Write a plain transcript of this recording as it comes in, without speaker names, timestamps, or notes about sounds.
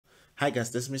Hi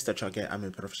guys, this is Mr. Chauke. I'm a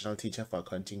professional teacher for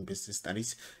accounting, business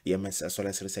studies, EMS, as well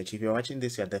as research. If you're watching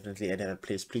this, you're definitely at the right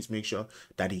place. Please make sure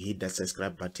that you hit that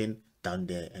subscribe button down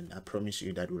there, and I promise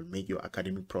you that will make your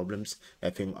academic problems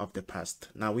a thing of the past.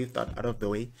 Now, with that out of the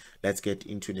way, let's get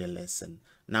into the lesson.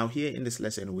 Now, here in this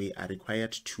lesson, we are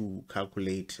required to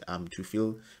calculate, to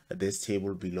fill this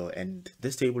table below, and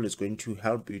this table is going to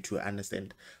help you to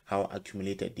understand how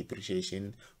accumulated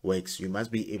depreciation works. You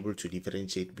must be able to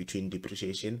differentiate between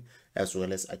depreciation as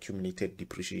well as accumulated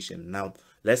depreciation. Now,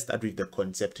 let's start with the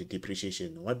concept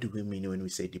depreciation. What do we mean when we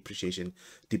say depreciation?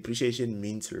 Depreciation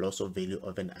means loss of value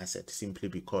of an asset simply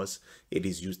because it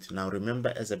is used. Now,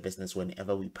 remember, as a business,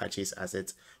 whenever we purchase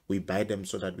assets, we buy them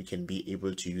so that we can be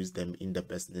able to use them in the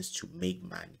business to make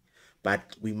money.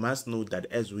 But we must know that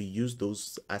as we use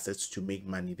those assets to make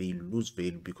money, they lose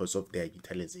value because of their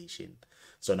utilization.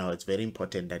 So now it's very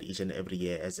important that each and every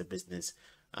year as a business,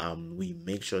 we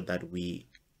make sure that we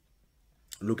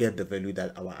look at the value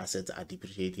that our assets are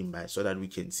depreciating by, so that we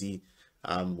can see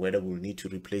whether we'll need to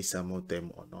replace some of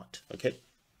them or not. Okay.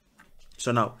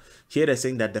 So now here they're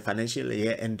saying that the financial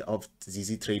year end of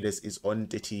ZZ Traders is on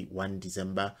 31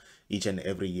 December each and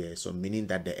every year. So meaning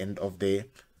that the end of the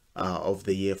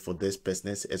year for this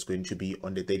business is going to be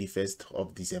on the 31st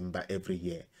of December every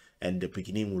year, and the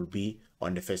beginning will be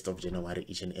on the 1st of January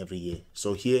each and every year.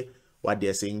 So here what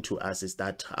they're saying to us is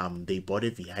that they bought a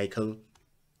vehicle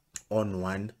on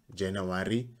 1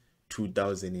 January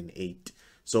 2008.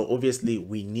 So obviously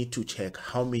we need to check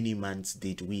how many months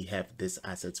did we have these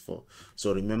assets for.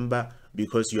 So remember,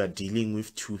 because you are dealing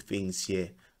with two things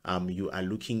here, you are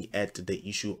looking at the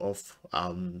issue of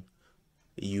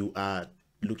you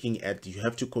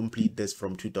have to complete this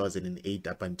from 2008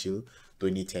 up until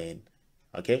 2010.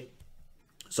 Okay.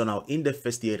 So now in the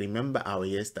first year, remember our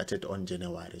year started on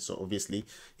January. So obviously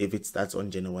if it starts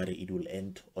on January, it will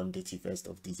end on 31st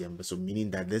of December. So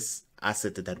meaning that this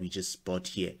asset that we just bought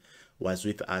here was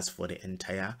with us for the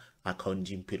entire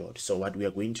accounting period. So what we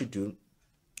are going to do,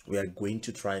 we are going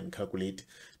to try and calculate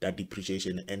that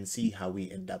depreciation and see how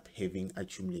we end up having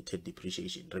accumulated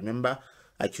depreciation. Remember,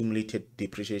 accumulated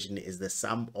depreciation is the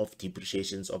sum of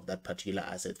depreciations of that particular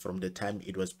asset from the time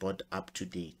it was bought up to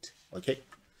date. Okay.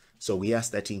 So we are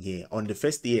starting here on the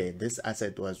first year. This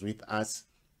asset was with us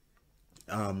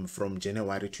from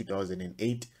January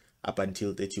 2008 up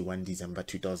until 31 December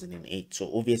 2008.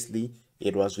 So obviously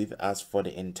it was with us for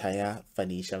the entire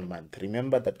financial month.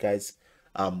 Remember that, guys,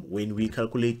 when we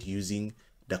calculate using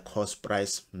the cost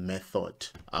price method,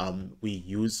 we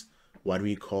use what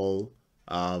we call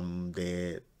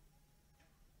the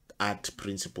ART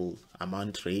principle,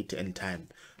 amount, rate, and time.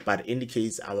 But in the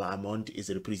case, our amount is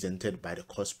represented by the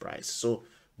cost price. So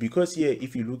because here,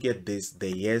 if you look at this, the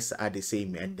years are the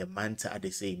same and the months are the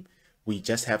same, we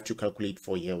just have to calculate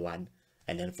for year one,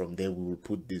 and then from there we will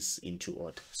put this into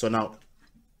order. So now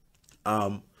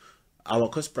our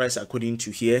cost price according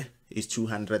to here is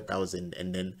 200,000,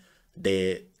 and then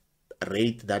the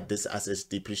rate that this asset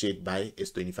depreciate by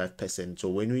is 25%. So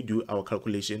when we do our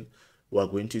calculation, we're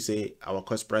going to say our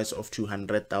cost price of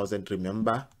 200,000,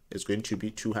 remember, is going to be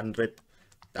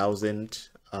 200,000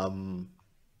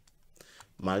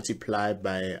 multiplied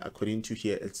by, according to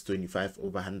here, it's 25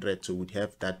 over 100. So we'd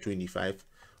have that 25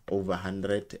 over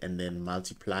 100 and then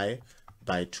multiply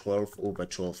by 12 over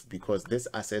 12, because this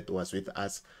asset was with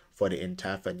us for the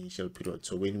entire financial period.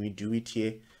 So when we do it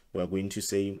here, we're going to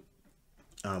say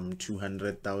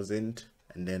 200,000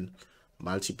 and then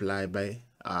multiply by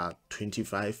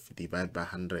 25 divided by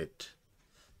 100,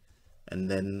 and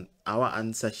then our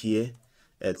answer here,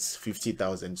 it's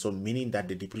 50,000. So meaning that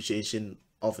the depreciation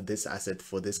of this asset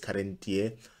for this current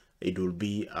year, it will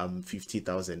be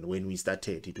 50,000. When we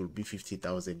started, it will be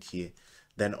 50,000 here.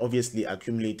 Then obviously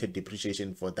accumulated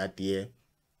depreciation for that year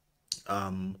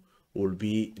will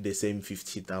be the same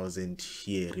 50,000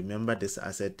 here. Remember, this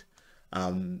asset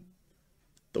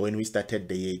when we started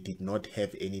the year did not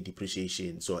have any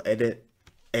depreciation. So at the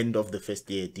end of the first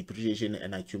year, depreciation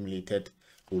and accumulated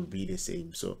will be the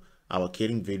same. So our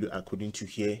carrying value according to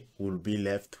here will be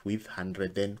left with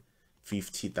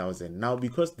 150,000. Now,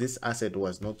 because this asset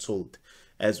was not sold,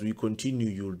 as we continue,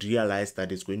 you'll realize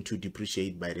that it's going to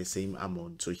depreciate by the same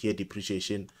amount. So here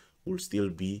depreciation will still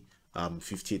be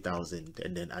 50,000,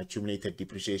 and then accumulated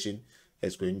depreciation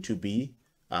is going to be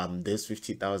this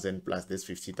 50,000 plus this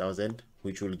 50,000,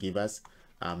 which will give us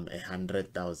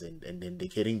 100,000, and then the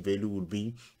carrying value will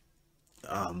be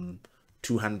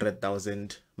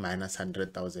 200,000 minus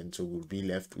 100,000, so we'll be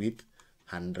left with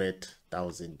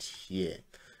 100,000 here.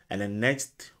 And then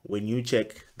next, when you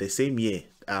check the same year,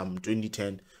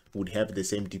 2010 would have the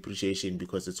same depreciation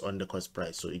because it's on the cost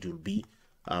price, so it will be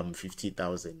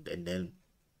 50,000, and then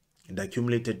the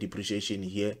accumulated depreciation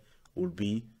here will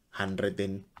be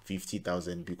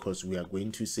 150,000, because we are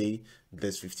going to say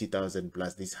this 50,000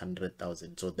 plus this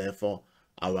 100,000. So therefore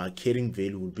our carrying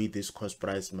value will be this cost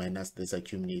price minus this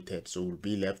accumulated, so we'll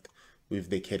be left with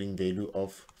the carrying value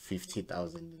of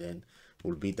 50,000. Then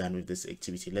we'll be done with this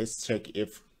activity. Let's check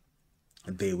if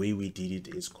the way we did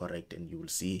it is correct, and you will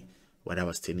see whether I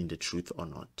was telling the truth or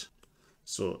not.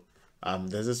 So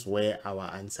this is where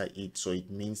our answer is, so it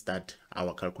means that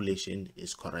our calculation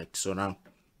is correct. So now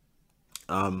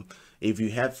if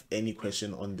you have any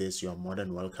question on this, you are more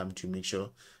than welcome to make sure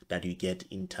that you get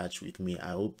in touch with me. I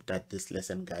hope that this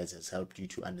lesson, guys, has helped you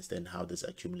to understand how this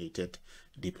accumulated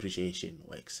depreciation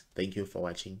works. Thank you for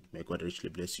watching. May God richly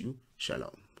bless you.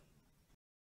 Shalom.